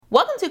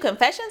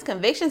Confessions,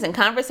 Convictions, and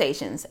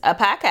Conversations, a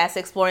podcast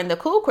exploring the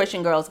cool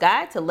Christian girl's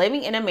guide to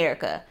living in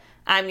America.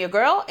 I'm your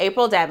girl,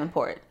 April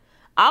Davenport.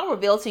 I'll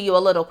reveal to you a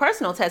little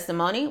personal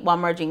testimony while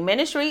merging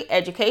ministry,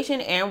 education,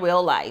 and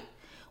real life.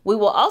 We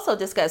will also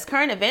discuss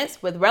current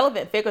events with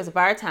relevant figures of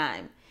our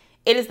time.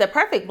 It is the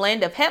perfect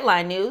blend of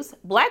headline news,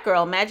 black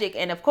girl magic,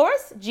 and of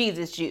course,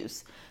 Jesus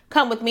juice.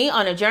 Come with me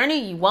on a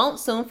journey you won't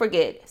soon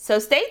forget. So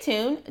stay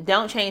tuned,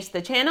 don't change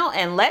the channel,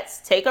 and let's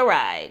take a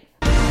ride.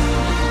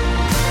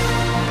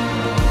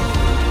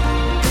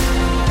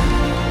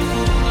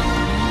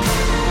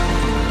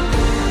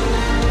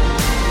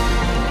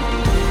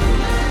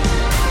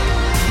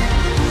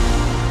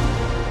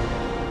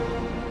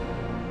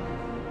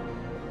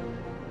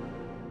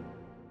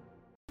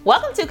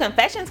 Welcome to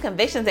Confessions,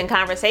 Convictions, and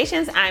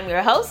Conversations. I'm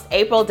your host,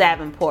 April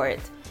Davenport.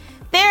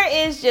 There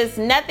is just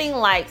nothing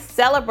like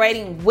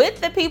celebrating with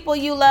the people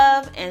you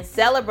love and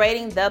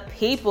celebrating the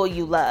people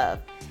you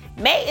love.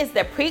 May is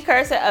the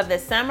precursor of the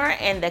summer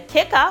and the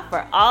kickoff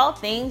for all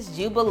things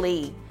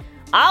Jubilee.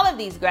 All of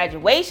these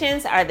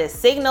graduations are the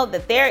signal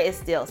that there is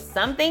still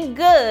something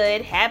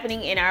good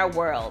happening in our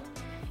world.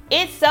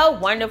 It's so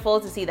wonderful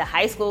to see the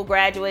high school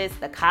graduates,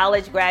 the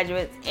college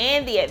graduates,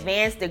 and the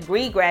advanced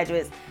degree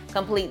graduates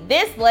complete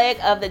this leg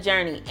of the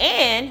journey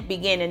and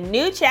begin a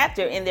new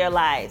chapter in their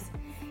lives.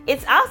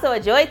 It's also a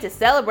joy to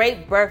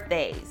celebrate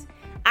birthdays.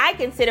 I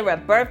consider a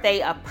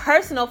birthday a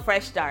personal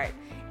fresh start.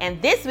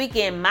 And this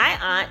weekend, my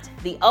aunt,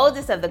 the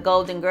oldest of the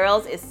Golden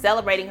Girls, is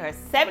celebrating her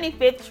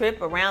 75th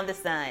trip around the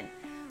sun.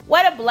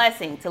 What a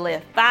blessing to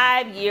live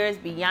 5 years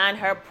beyond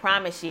her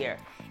promise year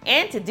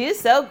and to do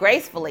so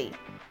gracefully.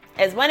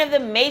 As one of the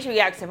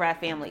matriarchs of our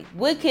family,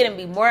 we couldn't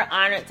be more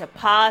honored to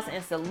pause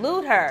and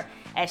salute her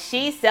as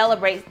she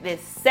celebrates this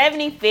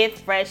 75th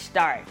fresh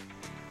start.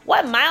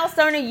 What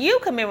milestone are you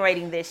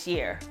commemorating this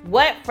year?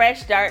 What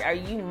fresh start are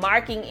you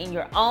marking in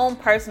your own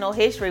personal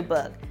history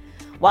book?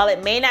 While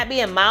it may not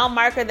be a mile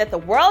marker that the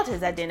world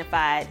has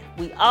identified,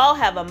 we all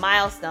have a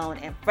milestone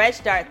and fresh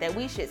start that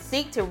we should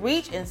seek to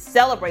reach and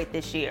celebrate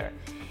this year.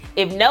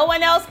 If no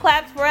one else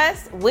claps for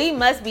us, we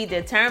must be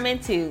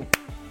determined to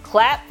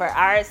clap for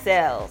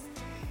ourselves.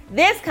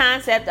 This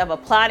concept of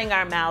applauding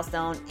our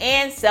milestone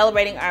and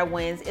celebrating our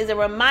wins is a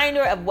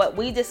reminder of what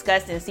we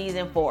discussed in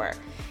season 4,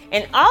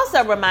 and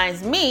also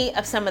reminds me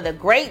of some of the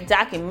great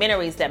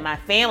documentaries that my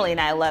family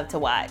and I love to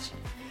watch.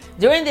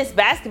 During this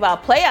basketball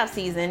playoff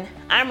season,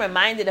 I'm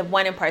reminded of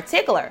one in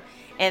particular,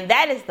 and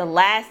that is The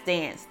Last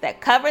Dance that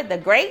covered the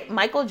great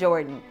Michael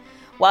Jordan.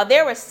 While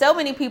there were so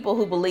many people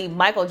who believe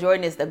Michael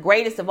Jordan is the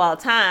greatest of all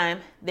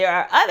time, there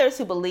are others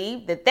who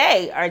believe that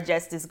they are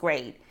just as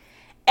great.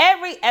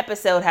 Every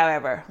episode,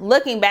 however,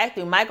 looking back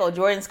through Michael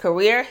Jordan's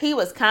career, he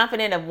was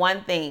confident of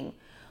one thing: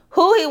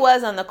 who he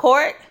was on the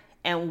court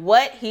and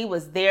what he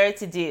was there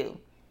to do.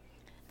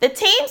 The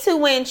teams who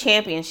win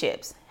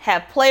championships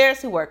have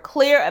players who are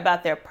clear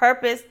about their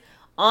purpose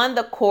on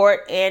the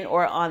court and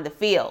or on the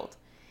field.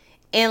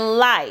 In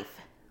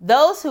life,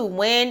 those who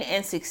win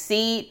and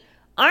succeed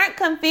aren't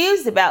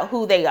confused about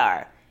who they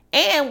are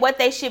and what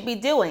they should be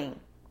doing.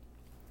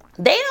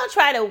 They don't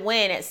try to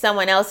win at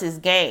someone else's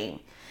game.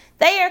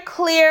 They are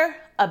clear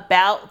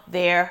about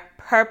their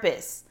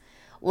purpose.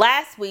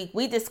 Last week,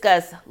 we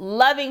discussed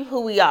loving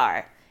who we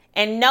are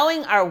and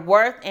knowing our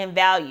worth and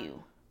value.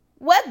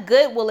 What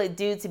good will it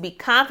do to be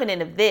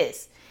confident of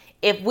this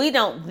if we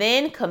don't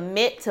then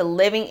commit to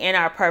living in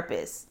our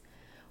purpose?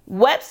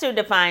 Webster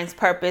defines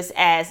purpose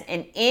as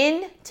an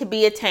end to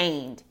be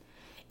attained.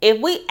 If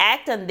we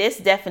act on this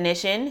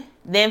definition,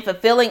 then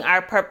fulfilling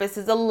our purpose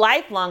is a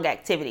lifelong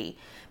activity,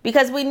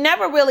 because we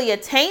never really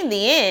attain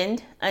the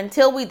end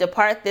until we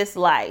depart this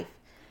life.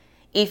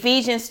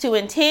 Ephesians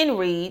 2:10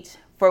 reads,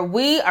 "For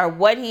we are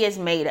what he has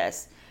made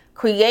us,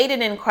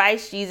 created in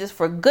Christ Jesus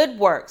for good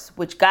works,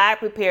 which God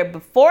prepared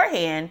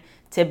beforehand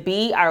to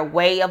be our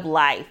way of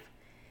life."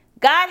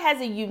 God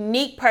has a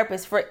unique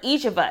purpose for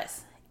each of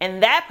us,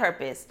 and that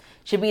purpose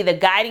should be the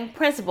guiding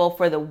principle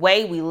for the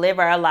way we live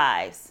our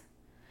lives.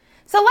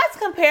 So let's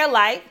compare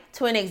life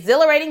to an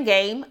exhilarating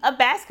game of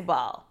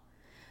basketball.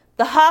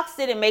 The Hawks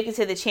didn't make it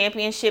to the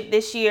championship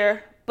this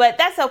year, but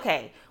that's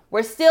okay.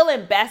 We're still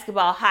in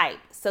basketball hype,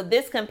 so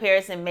this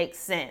comparison makes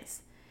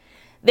sense.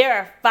 There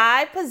are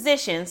 5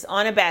 positions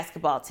on a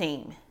basketball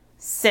team: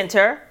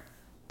 center,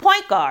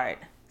 point guard,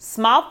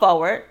 small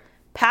forward,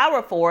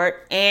 power forward,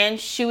 and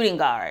shooting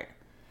guard.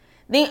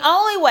 The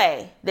only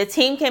way the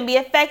team can be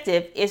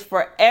effective is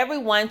for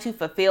everyone to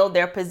fulfill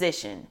their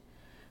position.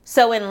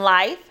 So in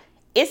life,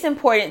 it's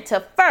important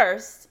to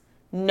first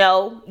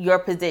know your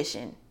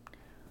position.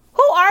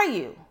 Who are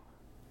you?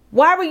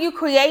 Why were you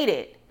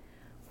created?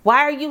 Why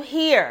are you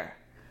here?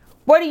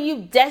 What are you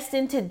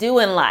destined to do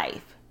in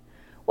life?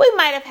 We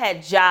might have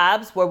had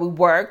jobs where we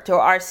worked or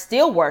are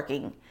still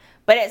working,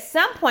 but at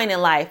some point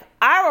in life,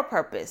 our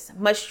purpose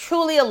must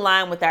truly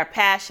align with our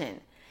passion,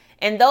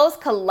 and those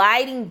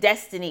colliding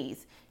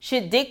destinies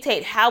should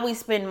dictate how we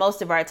spend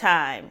most of our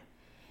time.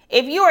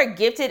 If you are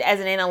gifted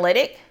as an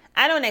analytic,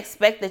 I don't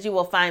expect that you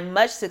will find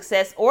much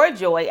success or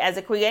joy as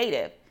a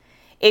creative.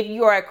 If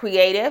you are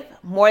creative,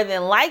 more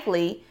than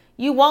likely,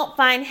 you won't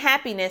find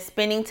happiness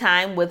spending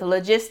time with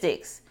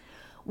logistics.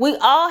 We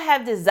all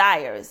have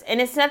desires,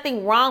 and it's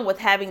nothing wrong with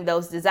having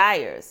those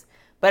desires,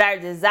 but our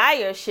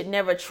desires should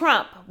never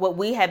trump what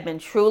we have been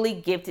truly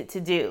gifted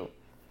to do.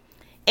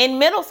 In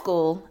middle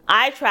school,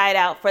 I tried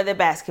out for the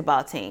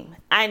basketball team.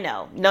 I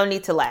know, no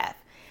need to laugh.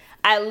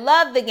 I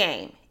loved the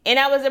game, and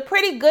I was a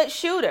pretty good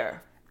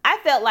shooter. I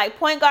felt like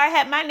point guard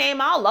had my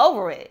name all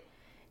over it.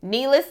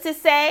 Needless to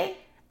say,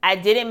 I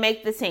didn't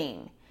make the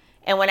team.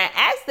 And when I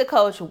asked the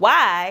coach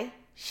why,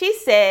 she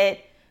said,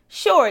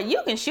 "Sure,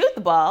 you can shoot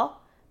the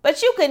ball,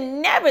 but you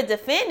can never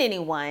defend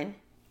anyone.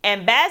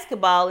 And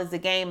basketball is a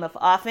game of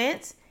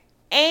offense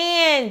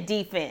and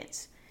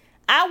defense."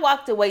 I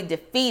walked away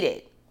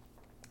defeated.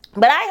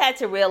 But I had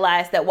to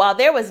realize that while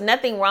there was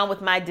nothing wrong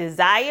with my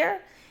desire,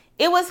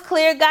 it was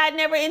clear God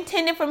never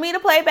intended for me to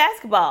play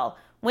basketball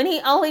when He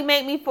only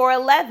made me for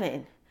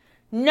 11.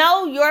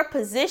 Know your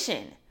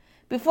position.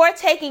 Before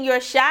taking your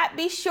shot,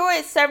 be sure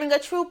it's serving a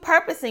true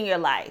purpose in your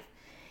life.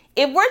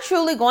 If we're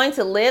truly going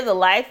to live the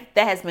life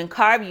that has been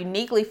carved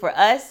uniquely for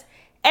us,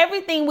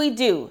 everything we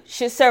do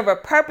should serve a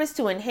purpose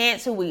to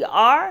enhance who we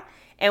are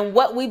and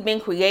what we've been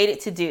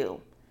created to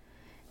do.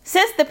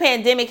 Since the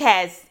pandemic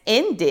has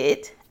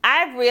ended,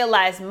 I've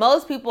realized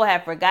most people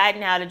have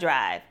forgotten how to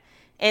drive,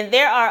 and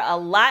there are a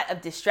lot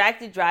of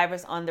distracted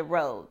drivers on the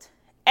road.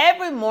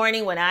 Every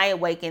morning when I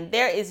awaken,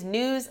 there is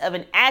news of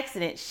an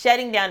accident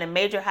shutting down a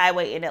major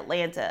highway in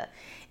Atlanta,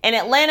 and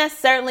Atlanta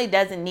certainly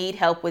doesn't need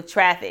help with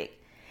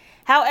traffic.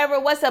 However,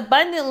 what's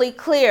abundantly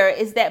clear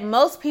is that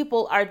most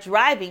people are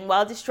driving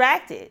while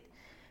distracted.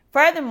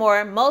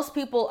 Furthermore, most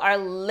people are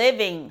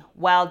living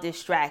while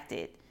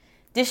distracted.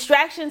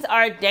 Distractions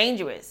are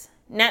dangerous.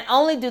 Not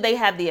only do they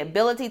have the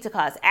ability to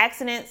cause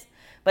accidents,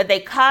 but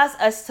they cause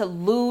us to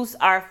lose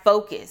our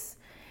focus.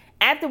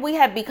 After we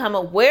have become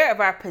aware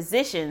of our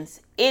positions,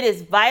 it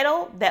is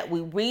vital that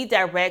we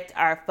redirect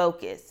our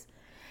focus.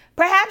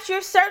 Perhaps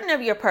you're certain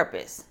of your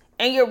purpose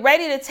and you're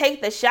ready to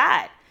take the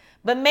shot,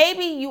 but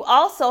maybe you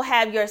also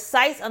have your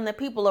sights on the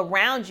people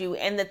around you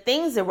and the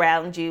things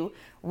around you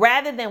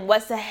rather than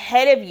what's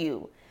ahead of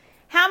you.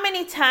 How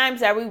many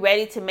times are we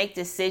ready to make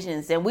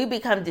decisions and we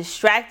become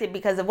distracted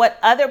because of what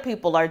other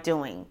people are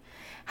doing?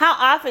 How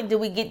often do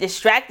we get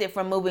distracted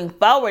from moving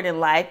forward in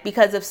life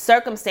because of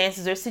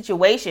circumstances or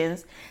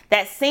situations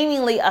that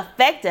seemingly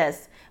affect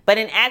us, but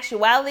in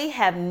actuality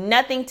have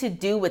nothing to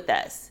do with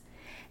us?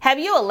 Have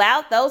you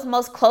allowed those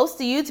most close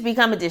to you to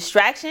become a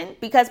distraction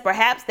because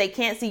perhaps they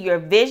can't see your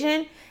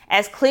vision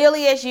as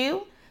clearly as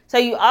you? So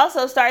you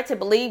also start to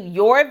believe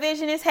your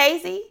vision is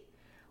hazy?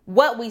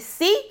 What we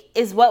seek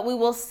is what we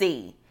will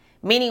see,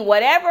 meaning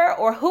whatever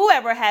or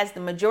whoever has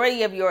the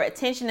majority of your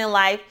attention in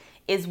life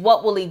is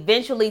what will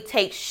eventually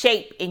take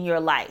shape in your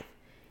life.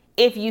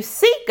 If you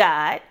seek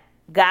God,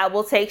 God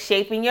will take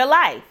shape in your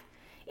life.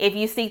 If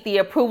you seek the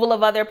approval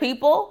of other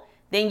people,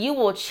 then you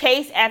will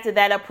chase after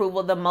that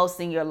approval the most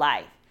in your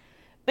life.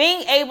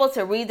 Being able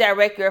to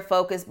redirect your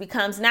focus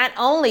becomes not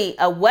only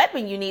a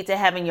weapon you need to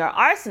have in your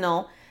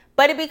arsenal,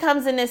 but it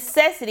becomes a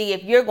necessity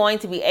if you're going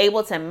to be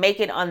able to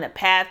make it on the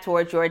path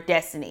towards your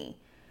destiny.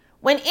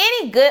 When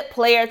any good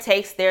player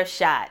takes their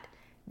shot,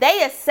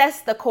 they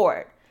assess the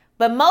court,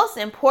 but most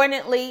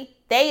importantly,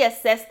 they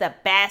assess the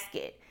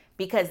basket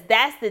because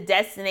that's the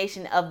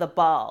destination of the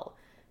ball.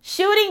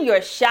 Shooting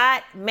your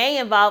shot may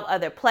involve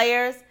other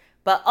players,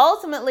 but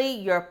ultimately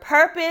your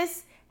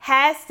purpose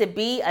has to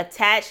be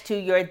attached to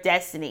your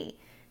destiny.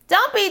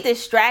 Don't be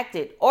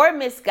distracted or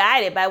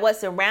misguided by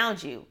what's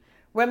around you.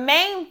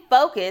 Remain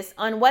focused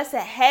on what's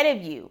ahead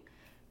of you.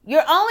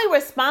 You're only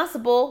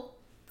responsible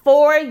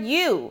for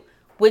you,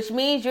 which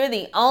means you're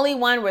the only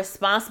one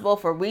responsible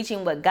for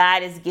reaching what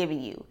God has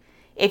given you.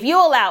 If you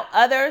allow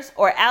others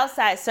or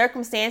outside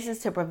circumstances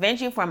to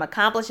prevent you from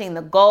accomplishing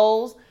the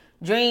goals,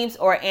 dreams,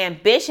 or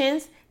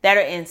ambitions that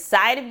are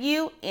inside of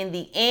you, in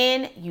the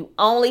end, you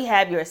only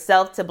have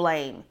yourself to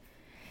blame.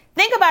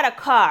 Think about a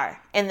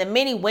car and the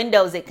many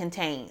windows it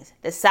contains,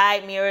 the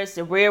side mirrors,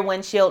 the rear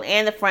windshield,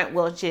 and the front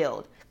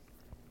windshield.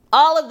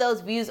 All of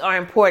those views are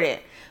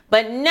important,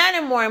 but none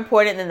are more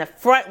important than the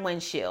front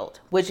windshield,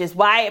 which is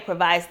why it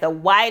provides the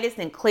widest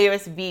and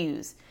clearest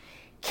views.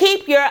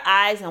 Keep your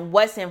eyes on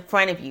what's in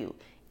front of you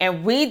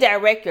and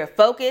redirect your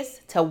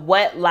focus to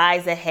what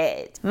lies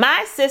ahead.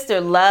 My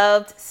sister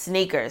loved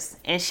sneakers,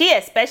 and she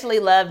especially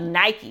loved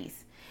Nikes.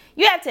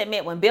 You have to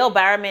admit, when Bill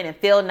Bowerman and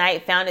Phil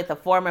Knight founded the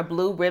former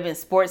Blue Ribbon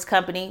Sports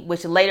Company,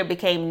 which later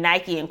became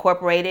Nike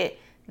Incorporated,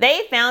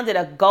 they founded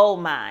a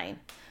gold mine.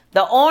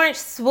 The orange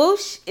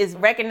swoosh is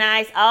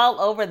recognized all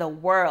over the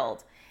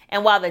world.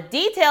 And while the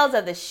details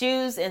of the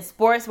shoes and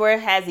sportswear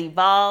has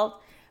evolved,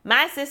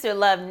 my sister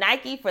loved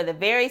Nike for the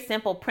very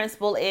simple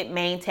principle it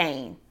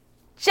maintained.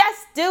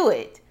 Just do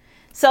it.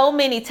 So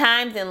many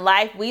times in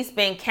life, we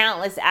spend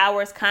countless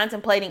hours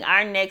contemplating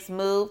our next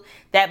move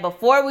that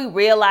before we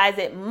realize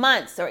it,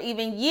 months or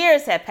even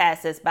years have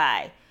passed us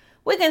by.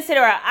 We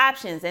consider our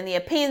options and the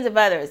opinions of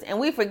others, and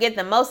we forget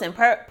the most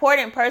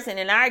important person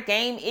in our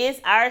game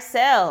is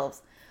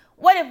ourselves.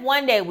 What if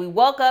one day we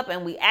woke up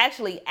and we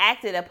actually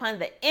acted upon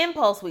the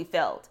impulse we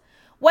felt?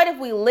 What if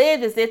we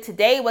lived as if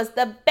today was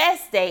the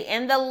best day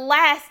and the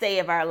last day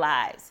of our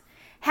lives?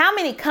 How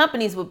many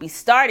companies would be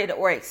started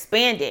or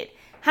expanded?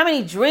 How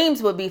many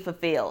dreams would be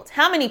fulfilled?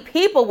 How many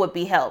people would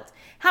be helped?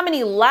 How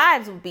many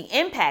lives would be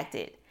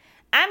impacted?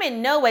 I'm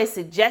in no way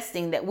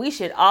suggesting that we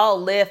should all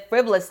live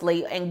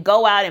frivolously and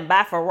go out and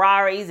buy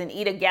Ferraris and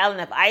eat a gallon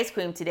of ice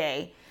cream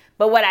today.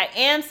 But what I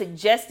am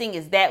suggesting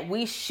is that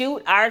we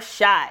shoot our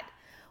shot.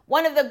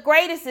 One of the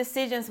greatest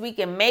decisions we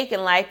can make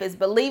in life is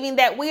believing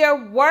that we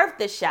are worth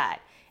the shot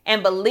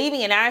and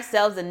believing in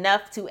ourselves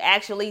enough to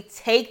actually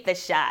take the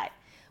shot.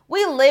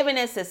 We live in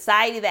a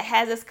society that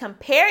has us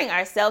comparing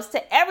ourselves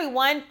to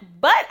everyone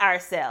but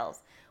ourselves,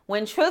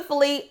 when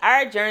truthfully,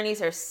 our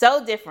journeys are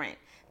so different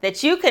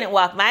that you couldn't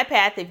walk my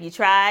path if you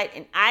tried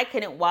and I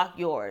couldn't walk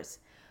yours.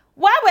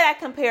 Why would I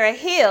compare a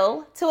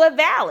hill to a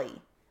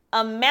valley,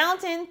 a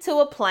mountain to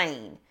a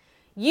plain?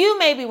 You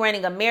may be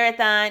running a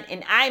marathon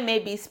and I may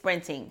be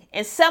sprinting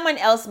and someone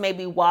else may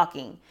be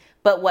walking.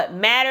 But what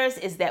matters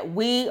is that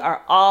we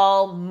are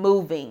all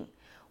moving.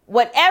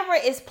 Whatever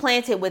is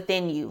planted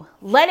within you,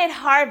 let it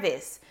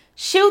harvest.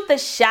 Shoot the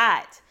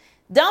shot.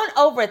 Don't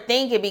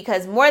overthink it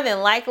because more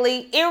than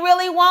likely it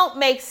really won't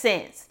make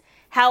sense.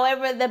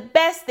 However, the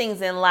best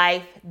things in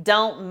life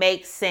don't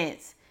make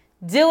sense.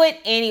 Do it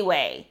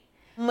anyway.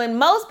 When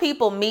most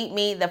people meet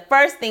me, the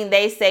first thing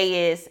they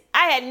say is,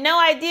 "I had no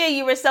idea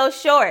you were so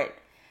short."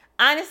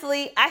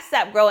 Honestly, I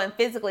stopped growing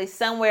physically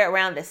somewhere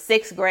around the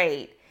 6th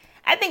grade.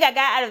 I think I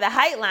got out of the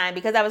height line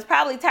because I was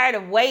probably tired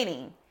of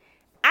waiting.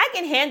 I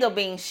can handle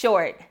being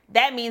short.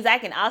 That means I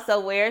can also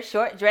wear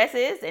short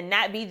dresses and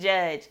not be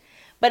judged.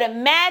 But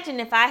imagine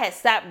if I had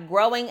stopped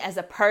growing as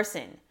a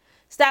person,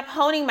 stopped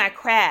honing my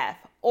craft,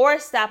 or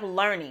stopped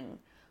learning.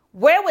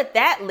 Where would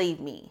that leave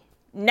me?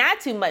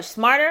 Not too much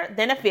smarter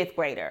than a 5th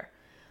grader.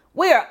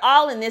 We are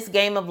all in this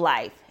game of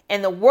life,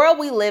 and the world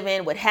we live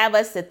in would have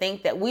us to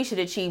think that we should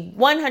achieve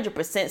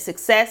 100%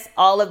 success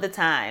all of the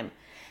time.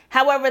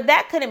 However,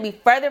 that couldn't be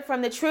further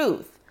from the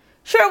truth.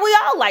 Sure, we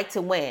all like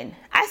to win.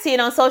 I see it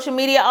on social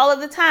media all of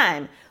the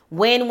time.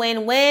 Win,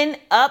 win, win,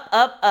 up,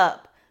 up,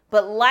 up.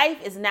 But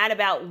life is not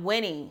about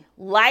winning.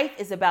 Life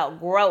is about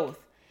growth.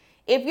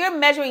 If you're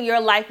measuring your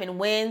life in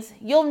wins,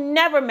 you'll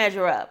never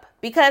measure up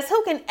because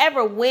who can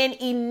ever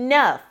win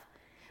enough?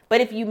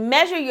 But if you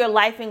measure your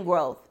life in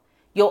growth,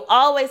 you'll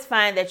always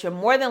find that you're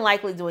more than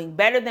likely doing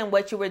better than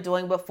what you were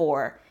doing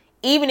before,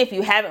 even if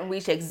you haven't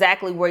reached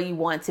exactly where you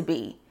want to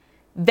be.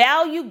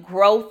 Value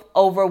growth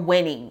over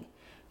winning.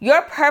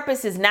 Your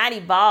purpose is not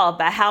evolved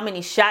by how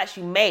many shots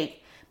you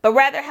make, but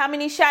rather how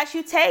many shots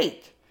you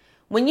take.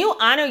 When you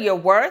honor your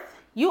worth,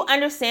 you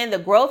understand the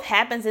growth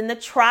happens in the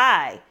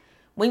try.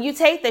 When you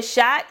take the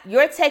shot,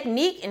 your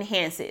technique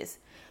enhances.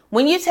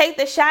 When you take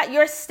the shot,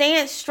 your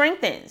stance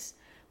strengthens.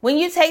 When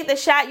you take the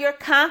shot, your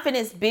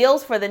confidence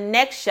builds for the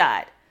next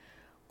shot.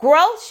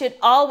 Growth should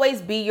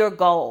always be your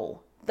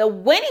goal. The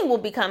winning will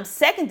become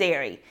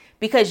secondary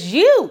because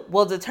you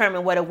will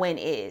determine what a win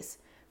is.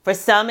 For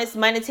some, it's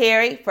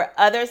monetary. For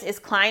others, it's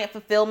client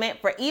fulfillment.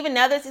 For even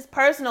others, it's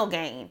personal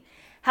gain.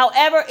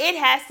 However, it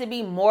has to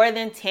be more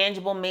than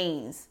tangible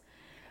means.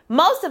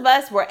 Most of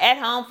us were at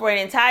home for an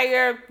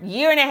entire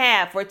year and a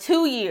half or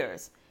 2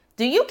 years.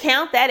 Do you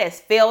count that as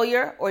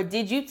failure, or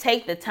did you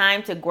take the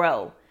time to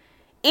grow?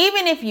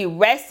 Even if you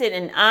rested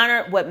and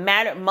honored what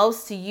mattered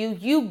most to you,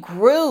 you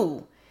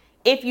grew.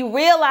 If you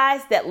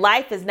realized that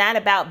life is not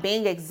about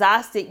being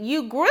exhausted,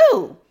 you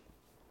grew.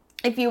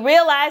 If you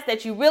realized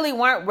that you really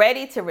weren't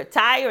ready to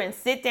retire and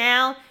sit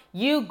down,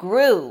 you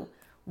grew.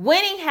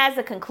 Winning has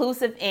a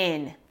conclusive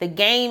end. The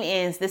game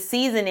ends, the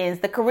season ends,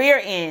 the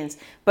career ends,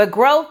 but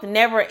growth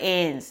never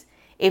ends.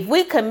 If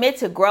we commit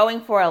to growing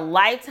for a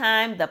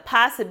lifetime, the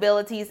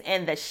possibilities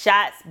and the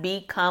shots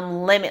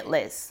become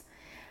limitless.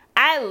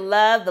 I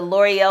love the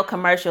L'Oreal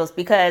commercials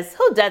because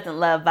who doesn't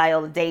love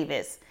Viola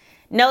Davis?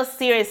 No,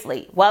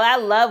 seriously, while I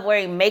love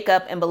wearing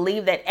makeup and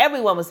believe that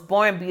everyone was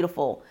born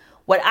beautiful,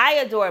 what I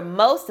adore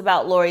most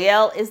about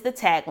L'Oreal is the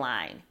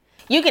tagline.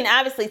 You can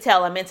obviously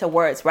tell I'm into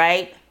words,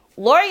 right?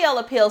 L'Oreal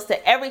appeals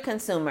to every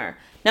consumer,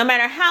 no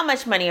matter how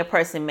much money a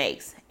person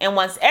makes, and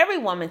wants every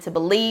woman to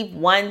believe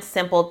one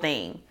simple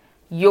thing: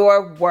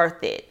 you're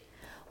worth it.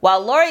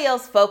 While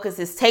L'Oreal's focus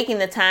is taking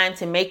the time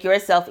to make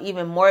yourself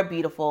even more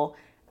beautiful,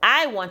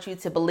 I want you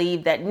to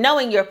believe that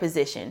knowing your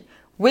position,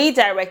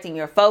 redirecting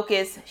your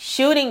focus,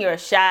 shooting your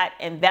shot,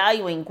 and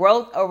valuing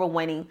growth over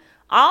winning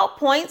all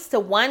points to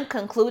one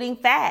concluding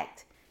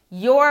fact: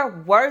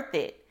 you're worth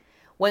it.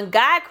 When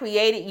God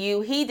created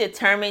you, He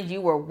determined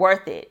you were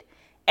worth it.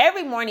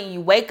 Every morning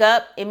you wake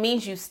up, it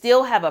means you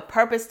still have a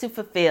purpose to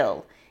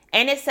fulfill,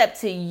 and it's up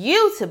to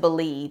you to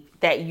believe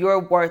that you're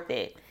worth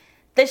it.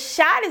 The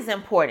shot is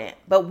important,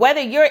 but whether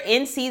you're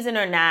in season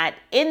or not,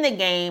 in the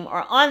game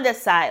or on the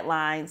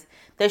sidelines,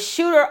 the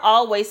shooter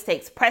always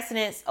takes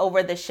precedence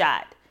over the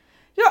shot.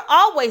 You're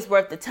always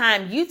worth the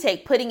time you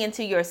take putting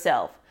into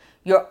yourself.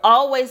 You're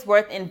always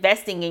worth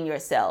investing in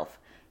yourself.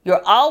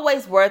 You're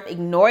always worth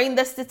ignoring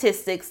the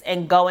statistics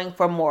and going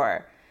for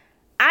more.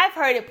 I've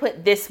heard it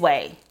put this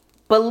way: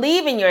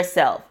 believe in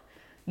yourself.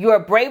 You are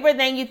braver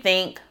than you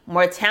think,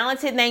 more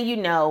talented than you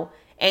know,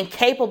 and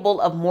capable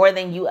of more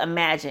than you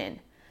imagine.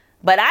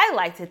 But I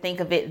like to think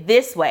of it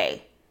this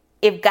way: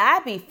 if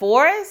God be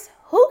for us,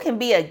 who can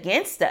be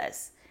against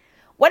us?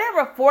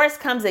 Whatever force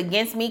comes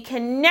against me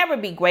can never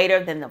be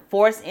greater than the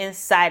force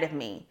inside of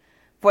me.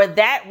 For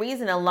that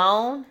reason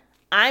alone,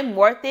 I'm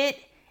worth it,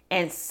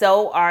 and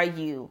so are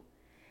you.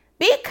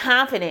 Be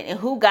confident in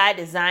who God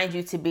designed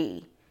you to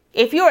be.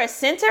 If you're a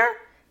center,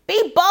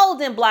 be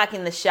bold in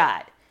blocking the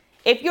shot.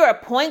 If you're a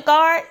point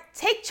guard,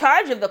 take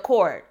charge of the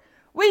court.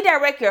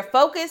 Redirect your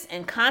focus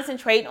and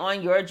concentrate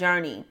on your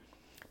journey.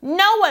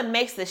 No one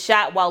makes the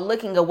shot while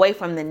looking away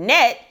from the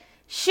net.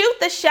 Shoot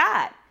the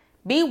shot.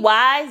 Be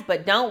wise,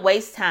 but don't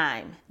waste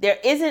time. There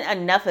isn't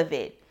enough of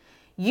it.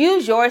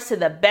 Use yours to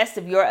the best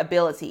of your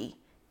ability.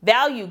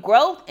 Value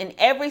growth in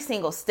every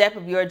single step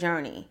of your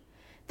journey.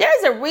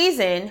 There's a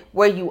reason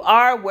where you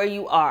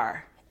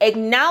are.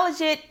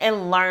 Acknowledge it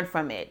and learn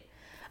from it.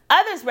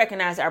 Others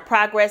recognize our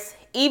progress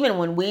even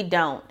when we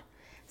don't.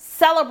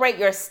 Celebrate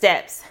your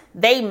steps.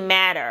 They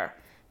matter.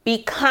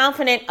 Be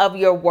confident of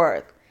your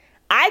worth.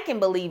 I can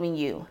believe in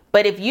you,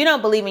 but if you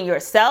don't believe in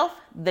yourself,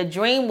 the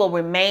dream will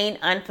remain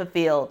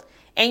unfulfilled,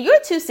 and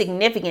you're too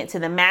significant to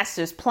the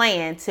Master's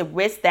plan to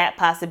risk that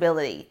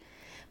possibility.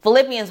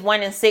 Philippians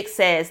 1:6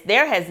 says,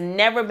 "There has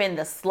never been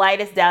the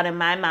slightest doubt in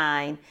my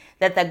mind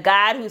that the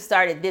God who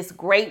started this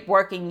great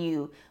work in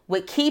you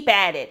would keep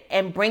at it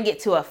and bring it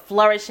to a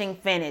flourishing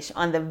finish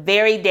on the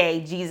very day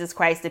Jesus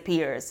Christ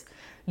appears."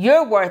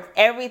 You're worth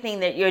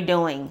everything that you're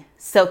doing,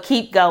 so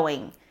keep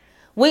going.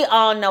 We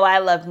all know I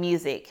love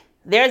music.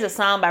 There's a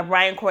song by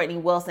Brian Courtney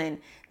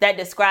Wilson that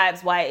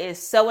describes why it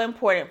is so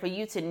important for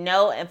you to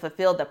know and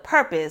fulfill the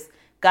purpose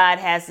God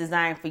has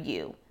designed for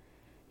you.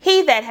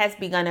 He that has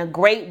begun a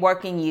great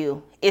work in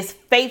you is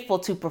faithful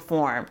to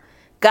perform.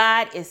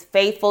 God is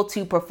faithful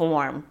to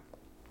perform.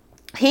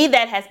 He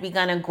that has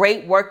begun a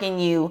great work in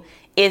you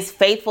is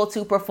faithful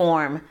to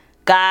perform.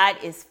 God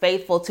is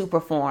faithful to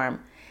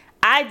perform.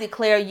 I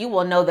declare you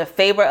will know the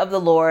favor of the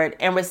Lord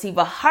and receive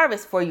a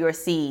harvest for your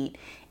seed.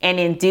 And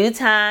in due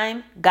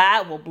time,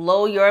 God will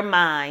blow your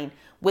mind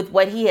with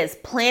what he has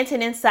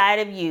planted inside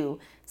of you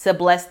to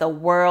bless the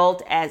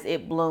world as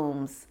it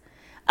blooms.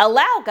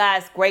 Allow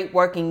God's great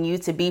work in you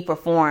to be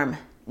performed.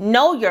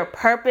 Know your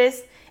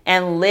purpose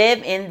and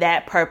live in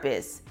that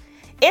purpose.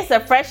 It's a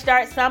fresh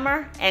start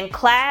summer and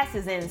class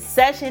is in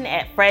session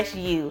at Fresh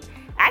U.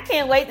 I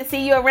can't wait to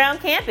see you around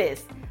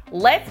campus.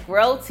 Let's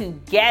grow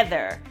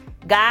together.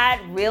 God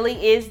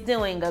really is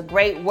doing a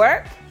great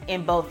work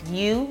in both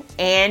you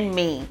and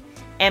me.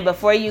 And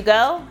before you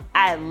go,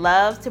 I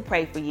love to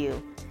pray for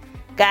you.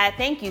 God,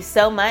 thank you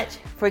so much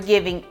for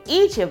giving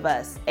each of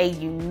us a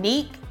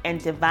unique and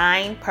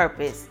divine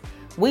purpose.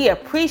 We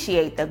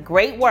appreciate the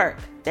great work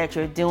that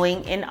you're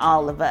doing in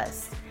all of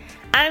us.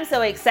 I'm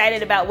so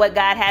excited about what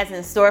God has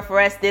in store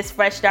for us this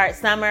Fresh Start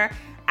summer.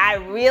 I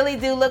really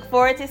do look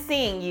forward to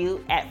seeing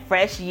you at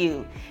Fresh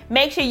U.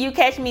 Make sure you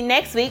catch me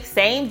next week,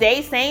 same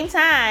day, same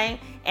time.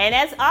 And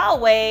as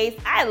always,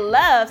 I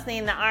love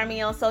seeing the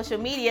Army on social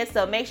media,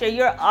 so make sure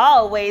you're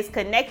always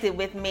connected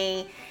with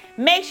me.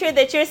 Make sure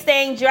that you're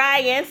staying dry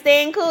and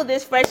staying cool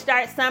this Fresh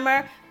Start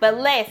summer. But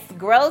let's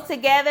grow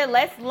together,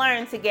 let's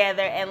learn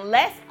together, and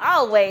let's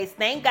always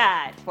thank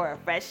God for a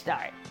fresh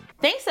start.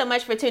 Thanks so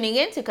much for tuning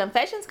in to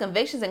Confessions,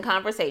 Convictions, and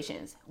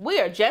Conversations.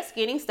 We are just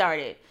getting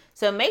started,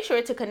 so make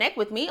sure to connect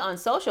with me on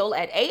social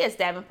at AS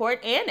Davenport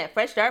and at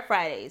Fresh Start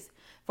Fridays.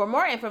 For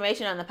more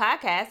information on the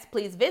podcast,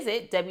 please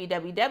visit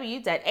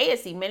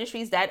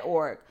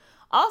www.ascministries.org.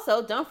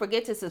 Also, don't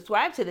forget to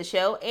subscribe to the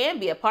show and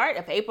be a part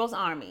of April's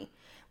Army.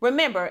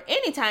 Remember,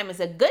 anytime is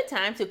a good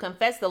time to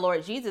confess the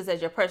Lord Jesus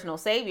as your personal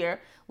Savior,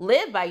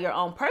 live by your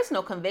own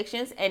personal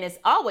convictions, and it's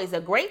always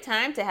a great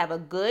time to have a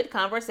good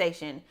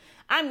conversation.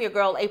 I'm your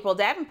girl, April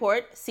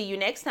Davenport. See you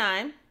next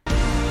time.